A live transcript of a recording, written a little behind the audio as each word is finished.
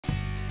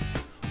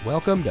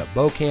Welcome to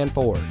Bokan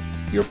Ford,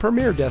 your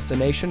premier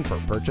destination for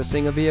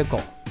purchasing a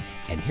vehicle.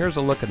 And here's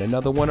a look at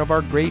another one of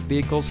our great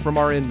vehicles from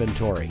our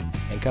inventory,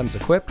 and comes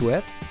equipped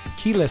with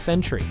keyless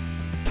entry,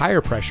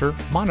 tire pressure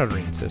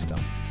monitoring system,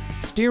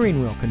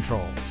 steering wheel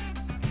controls,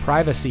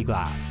 privacy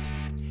glass,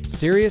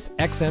 Sirius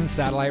XM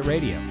satellite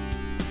radio,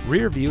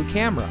 rear view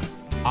camera,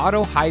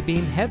 auto high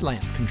beam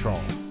headlamp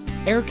control,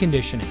 air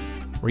conditioning,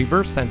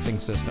 reverse sensing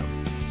system,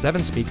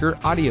 7-speaker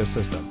audio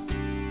system.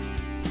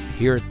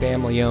 Here at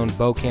family-owned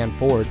Bokan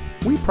Ford,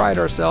 we pride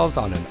ourselves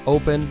on an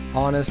open,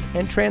 honest,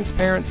 and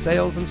transparent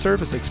sales and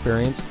service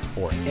experience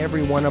for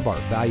every one of our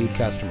valued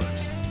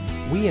customers.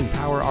 We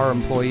empower our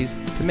employees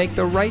to make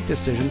the right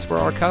decisions for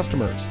our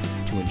customers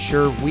to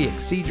ensure we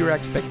exceed your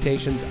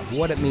expectations of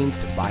what it means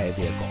to buy a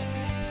vehicle.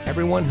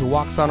 Everyone who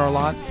walks on our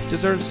lot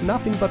deserves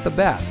nothing but the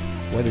best,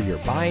 whether you're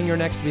buying your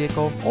next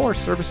vehicle or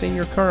servicing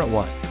your current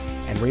one.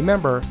 And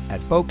remember,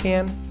 at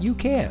Bokan, you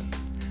can.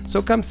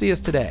 So come see us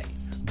today.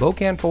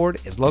 Bokan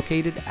Ford is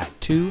located at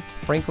 2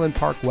 Franklin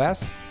Park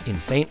West in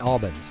St.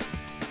 Albans.